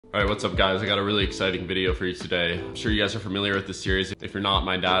Alright, what's up guys? I got a really exciting video for you today. I'm sure you guys are familiar with this series. If you're not,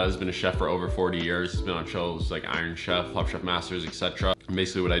 my dad has been a chef for over 40 years. He's been on shows like Iron Chef, Top Chef Masters, etc. And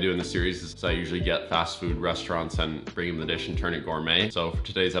basically what I do in the series is I usually get fast food restaurants and bring them the dish and turn it gourmet. So for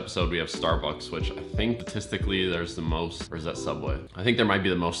today's episode, we have Starbucks, which I think statistically there's the most, or is that Subway? I think there might be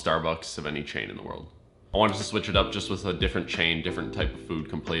the most Starbucks of any chain in the world. I wanted to switch it up just with a different chain, different type of food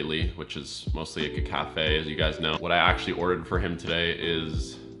completely, which is mostly like a cafe, as you guys know. What I actually ordered for him today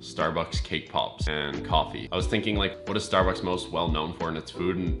is Starbucks cake pops and coffee. I was thinking like, what is Starbucks most well known for in its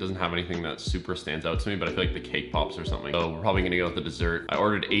food? And it doesn't have anything that super stands out to me, but I feel like the cake pops or something. So we're probably gonna go with the dessert. I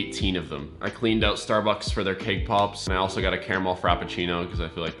ordered 18 of them. I cleaned out Starbucks for their cake pops. And I also got a caramel frappuccino because I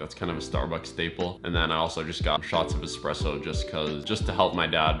feel like that's kind of a Starbucks staple. And then I also just got shots of espresso just to help my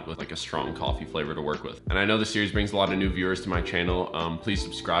dad with like a strong coffee flavor to work with. And I know the series brings a lot of new viewers to my channel. Please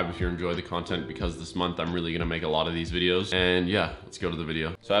subscribe if you enjoy the content because this month I'm really gonna make a lot of these videos. And yeah, let's go to the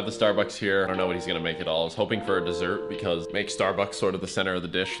video. So I have the Starbucks here. I don't know what he's gonna make at all. I was hoping for a dessert because make Starbucks sort of the center of the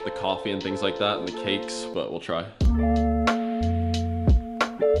dish, the coffee and things like that, and the cakes, but we'll try.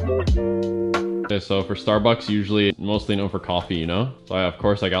 Okay, so for Starbucks, usually mostly known for coffee, you know? So of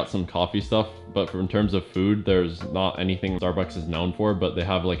course I got some coffee stuff, but in terms of food, there's not anything Starbucks is known for, but they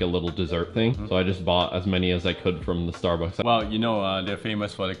have like a little dessert thing. So I just bought as many as I could from the Starbucks. Well, you know, they're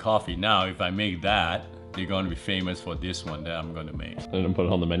famous for the coffee. Now, if I make that, they're going to be famous for this one that I'm going to make. And then put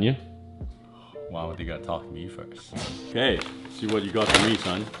it on the menu. Wow, they got to talk to me first. Okay, see what you got for me,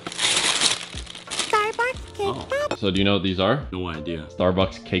 son. Starbucks cake pop. So do you know what these are? No idea.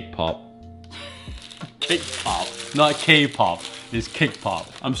 Starbucks cake pop. Cake pop, not K-pop. It's cake pop.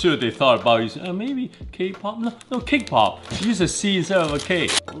 I'm sure they thought about it. Maybe K-pop. No, cake pop. Use a C instead of a K.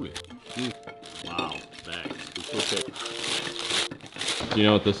 Wow, thanks. It's okay. Do you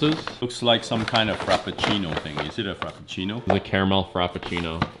know what this is? Looks like some kind of frappuccino thing. Is it a frappuccino? The caramel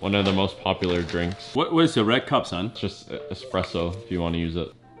frappuccino, one of the most popular drinks. What is the red cup, son? It's just espresso if you want to use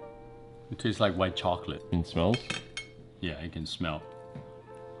it. It tastes like white chocolate. It smells. Yeah, you can smell.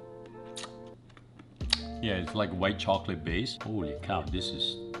 Yeah, it's like white chocolate base. Holy cow, this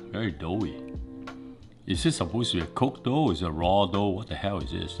is very doughy. Is this supposed to be a cooked dough or is it a raw dough? What the hell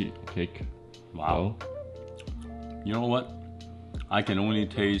is this? Cake. Wow. You know what? I can only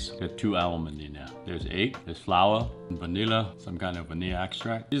taste the two elements in there. There's egg, there's flour, vanilla, some kind of vanilla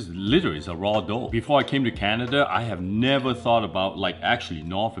extract. This literally is a raw dough. Before I came to Canada, I have never thought about, like actually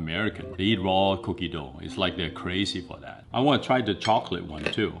North American, they eat raw cookie dough. It's like they're crazy for that. I want to try the chocolate one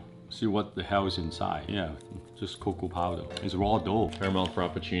too. See what the hell is inside. Yeah, just cocoa powder. It's raw dough. Caramel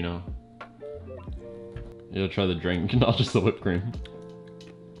frappuccino. You'll try the drink, not just the whipped cream.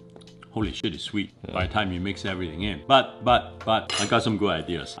 Holy shit, it's sweet. Yeah. By the time you mix everything in. But, I got some good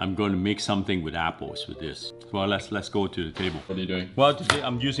ideas. I'm going to make something with apples with this. Well, let's go to the table. What are you doing? Well, today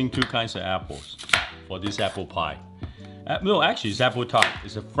I'm using two kinds of apples for this apple pie. No, actually it's apple tart.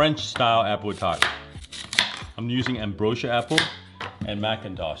 It's a French style apple tart. I'm using ambrosia apple and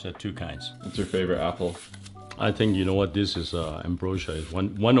Macintosh. There are two kinds. What's your favorite apple? I think, you know what, this is ambrosia. Is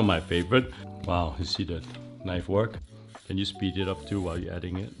one of my favorite. Wow, you see the knife work? Can you speed it up too while you're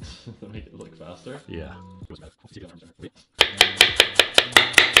adding it? Make it look faster? Yeah.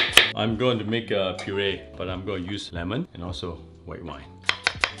 I'm going to make a puree, but I'm going to use lemon and also white wine.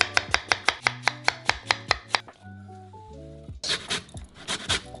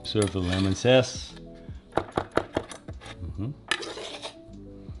 Serve the lemon zest.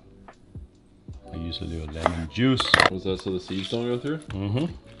 I use a little lemon juice. Was that so the seeds don't go through?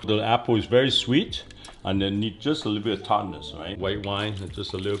 The apple is very sweet and then need just a little bit of tartness, right? White wine,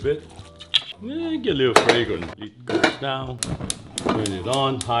 just a little bit. Yeah, get a little fragrant. It goes down, turn it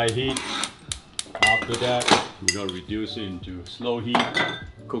on, high heat. After that, we're gonna reduce it into slow heat.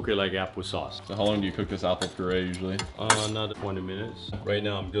 Cook it like applesauce. So how long do you cook this apple puree usually? Another 20 minutes. Right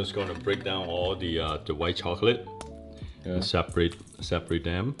now, I'm just gonna break down all the white chocolate. Yeah. And separate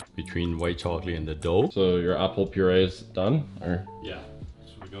them between white chocolate and the dough. So your apple puree is done, or? Yeah.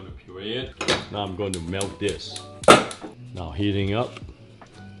 So we're going to puree it. Now I'm going to melt this. Now heating up.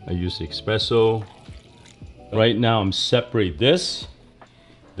 I use espresso. Right now I'm separate this.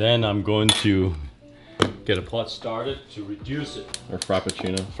 Then I'm going to get a pot started to reduce it. Or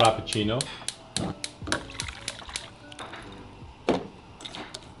frappuccino. Frappuccino.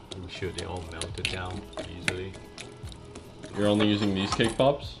 I'm sure they all melted down easily. You're only using these cake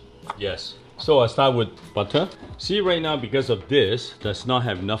pops? Yes. So I start with butter. See, right now, because of this, does not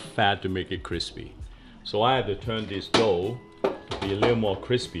have enough fat to make it crispy. So I have to turn this dough to be a little more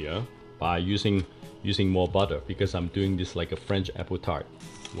crispier by using more butter because I'm doing this like a French apple tart.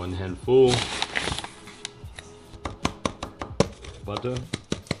 One handful butter.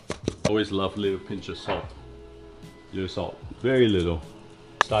 Always love little pinch of salt. Little salt, very little.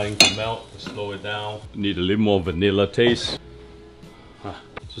 Starting to melt, slow it down. Need a little more vanilla taste.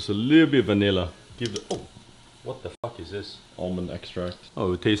 Just a little bit vanilla. Give the, oh, what the fuck is this? Almond extract.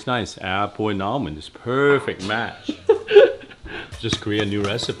 Oh, it tastes nice. Apple and almond is perfect match. Just create a new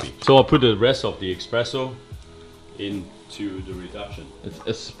recipe. So I'll put the rest of the espresso into the reduction. It's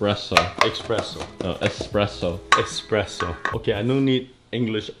espresso. Espresso. No, espresso. Espresso. Okay, I don't need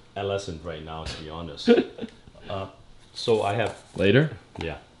English lesson right now, to be honest. So I have Later?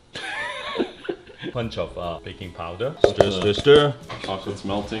 yeah. Bunch of baking powder. Stir, stir, stir. Chocolate's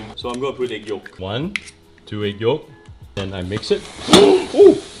melting. So I'm gonna put egg yolk. 1, 2 egg yolk. Then I mix it.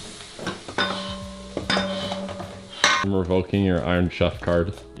 Ooh. I'm revoking your Iron Chef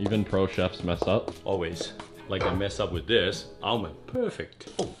card. Even pro chefs mess up. Always. Like I mess up with this. Almond. Perfect.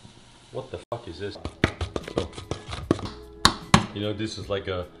 Oh, what the fuck is this? So, you know, this is like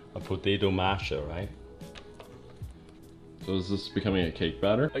a potato masher, right? So is this becoming a cake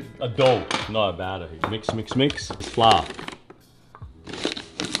batter? A dough, not a batter. Mix, mix, mix. It's flour.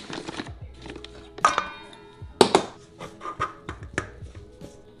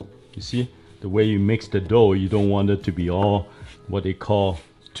 You see, the way you mix the dough, you don't want it to be all what they call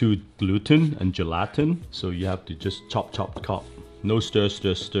too gluten and gelatin. So you have to just chop, chop, chop. No stir,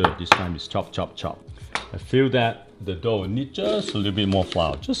 stir, stir. This time it's chop, chop, chop. I feel that the dough needs just a little bit more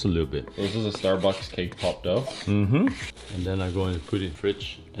flour, just a little bit. So this is a Starbucks cake pop dough. Mm-hmm. And then I'm going to put it in the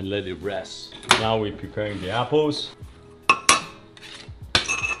fridge and let it rest. Now we're preparing the apples.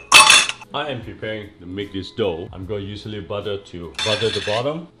 I am preparing to make this dough. I'm going to use a little butter to butter the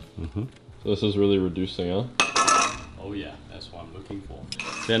bottom. Mm-hmm. So this is really reducing, huh? Oh yeah, that's what I'm looking for.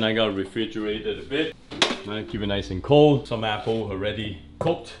 Then I got to refrigerate it a bit. Now keep it nice and cold. Some apple already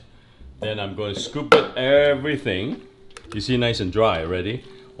cooked. Then I'm going to scoop it everything. You see, nice and dry already.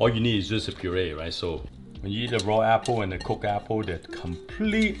 All you need is just a puree, right? So when you eat a raw apple and a cooked apple, they're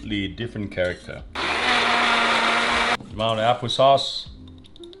completely different character. Amount of applesauce.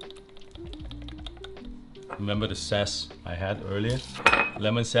 Remember the zest I had earlier?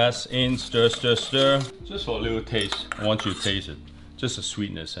 Lemon zest in, stir, stir, stir. Just for a little taste. I want you to taste it. Just the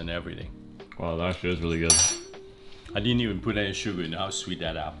sweetness and everything. Wow, that actually is really good. I didn't even put any sugar in how sweet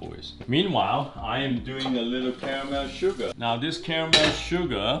that apple is. Meanwhile, I am doing a little caramel sugar. Now this caramel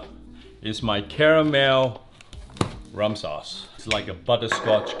sugar is my caramel rum sauce. It's like a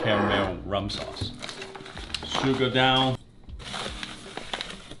butterscotch caramel rum sauce. Sugar down.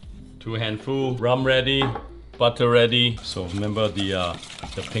 2 handfuls. Rum ready. Butter ready. So remember the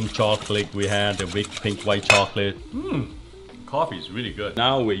pink chocolate we had, the pink white chocolate. Coffee is really good.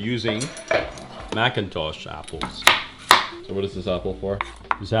 Now we're using Macintosh apples. So what is this apple for?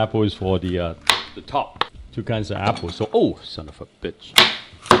 This apple is for the top. 2 kinds of apples. So, oh, son of a bitch.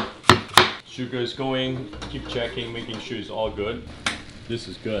 Sugar is going. Keep checking, making sure it's all good. This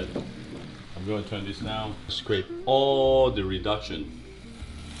is good. I'm going to turn this down. Scrape all the reduction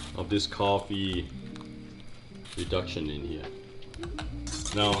of this coffee reduction in here.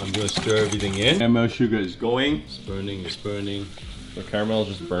 Now I'm going to stir everything in. Caramel sugar is going. It's burning, it's burning. So caramel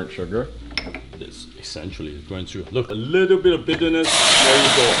is just burnt sugar? This essentially is burnt sugar. Look, a little bit of bitterness. There you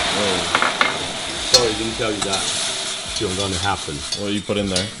go. Oh. Sorry, didn't tell you that. Still going to happen. What do you put in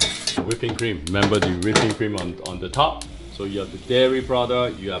there? Whipping cream. Remember the whipping cream on the top. So you have the dairy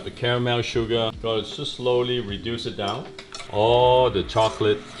product, you have the caramel sugar. Gotta just slowly reduce it down. All the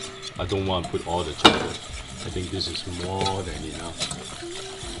chocolate. I don't want to put all the chocolate. I think this is more than enough.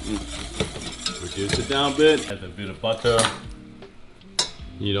 Reduce it down a bit. Add a bit of butter.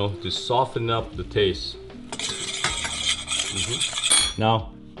 You know, to soften up the taste.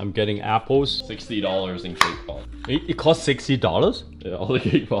 Now I'm getting apples. $60 in cake pop. It costs $60? Yeah, all the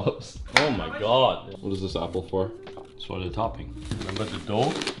cake pops. Oh my god. What is this apple for? It's for the topping. Remember the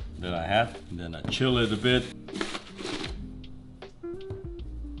dough that I had? And then I chill it a bit.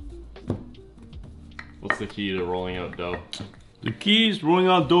 What's the key to rolling out dough? The key is rolling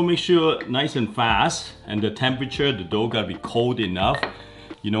out dough, make sure nice and fast. And the temperature, the dough gotta be cold enough.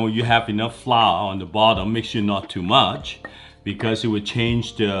 You know, you have enough flour on the bottom, make sure not too much, because it will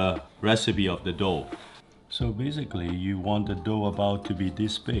change the recipe of the dough. So basically, you want the dough about to be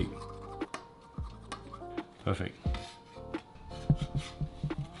this big. Perfect.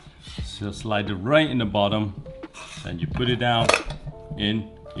 So slide it right in the bottom, and you put it down, in.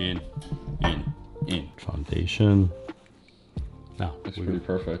 Foundation. Now, That's pretty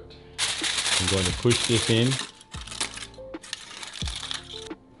perfect. I'm going to push this in.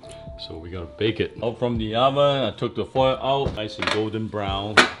 So we gotta bake it. Out from the oven, I took the foil out, nice and golden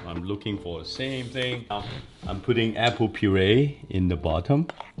brown. I'm looking for the same thing. Now, I'm putting apple puree in the bottom.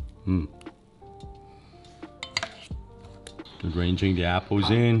 Arranging the apples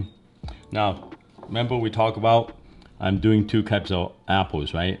in. Now, remember we talked about I'm doing 2 cups of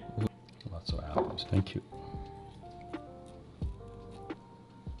apples, right? Lots of apples. Thank you.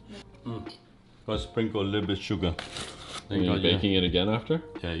 First, sprinkle a little bit of sugar. Are you baking it again after?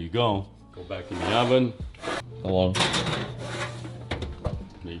 There you go. Go back in the oven. How long?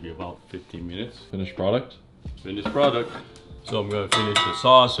 Maybe about 15 minutes. Finished product? Finished product. So I'm gonna finish the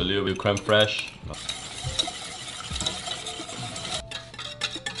sauce, a little bit of creme fraiche.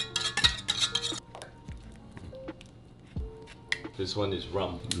 This one is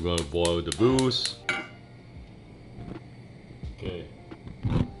rum. We're gonna boil the booze. Okay.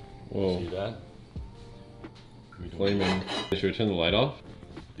 Whoa. See that? Flaming. Should we turn the light off?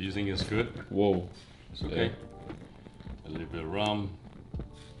 Do you think it's good? Whoa. It's okay. Yeah. A little bit of rum.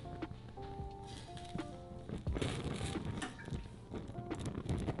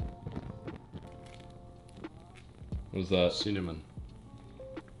 What is that? Cinnamon.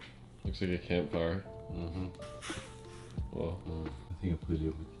 Looks like a campfire. Whoa. I think I put a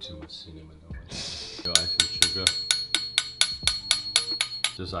little bit too much cinnamon on it. Icing sugar.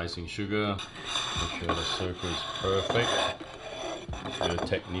 Just icing sugar. Make sure the circle is perfect. Your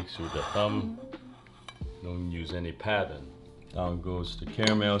techniques with the thumb. Don't use any pattern. Down goes the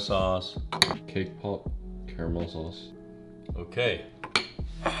caramel sauce. Cake pop caramel sauce. Okay.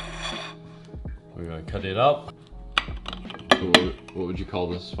 We're gonna cut it up. So what would you call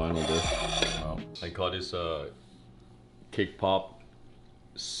this final dish? I call this cake pop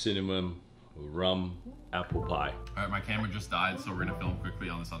cinnamon rum apple pie. All right, my camera just died, so we're gonna film quickly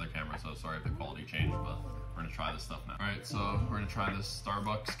on this other camera, so sorry if the quality changed, but we're gonna try this stuff now. All right, so we're gonna try this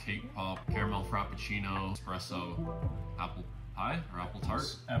Starbucks cake pop caramel frappuccino espresso apple pie or apple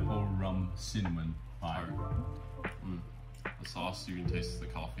tart. Apple rum cinnamon pie. The sauce, you can taste the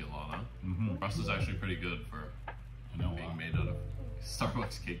coffee a lot, huh? The rest is actually pretty good for being made out of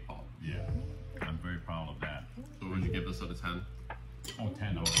Starbucks cake pop. Yeah, I'm very proud of that. So what would you give this out of 10? Oh,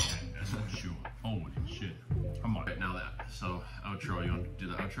 10 out of 10, that's for sure. Holy shit. Come on. Right, now that. So, outro, you want to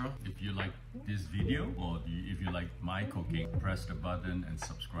do the outro? If you like this video, or if you like my cooking, press the button and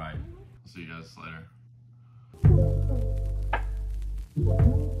subscribe. See you guys later.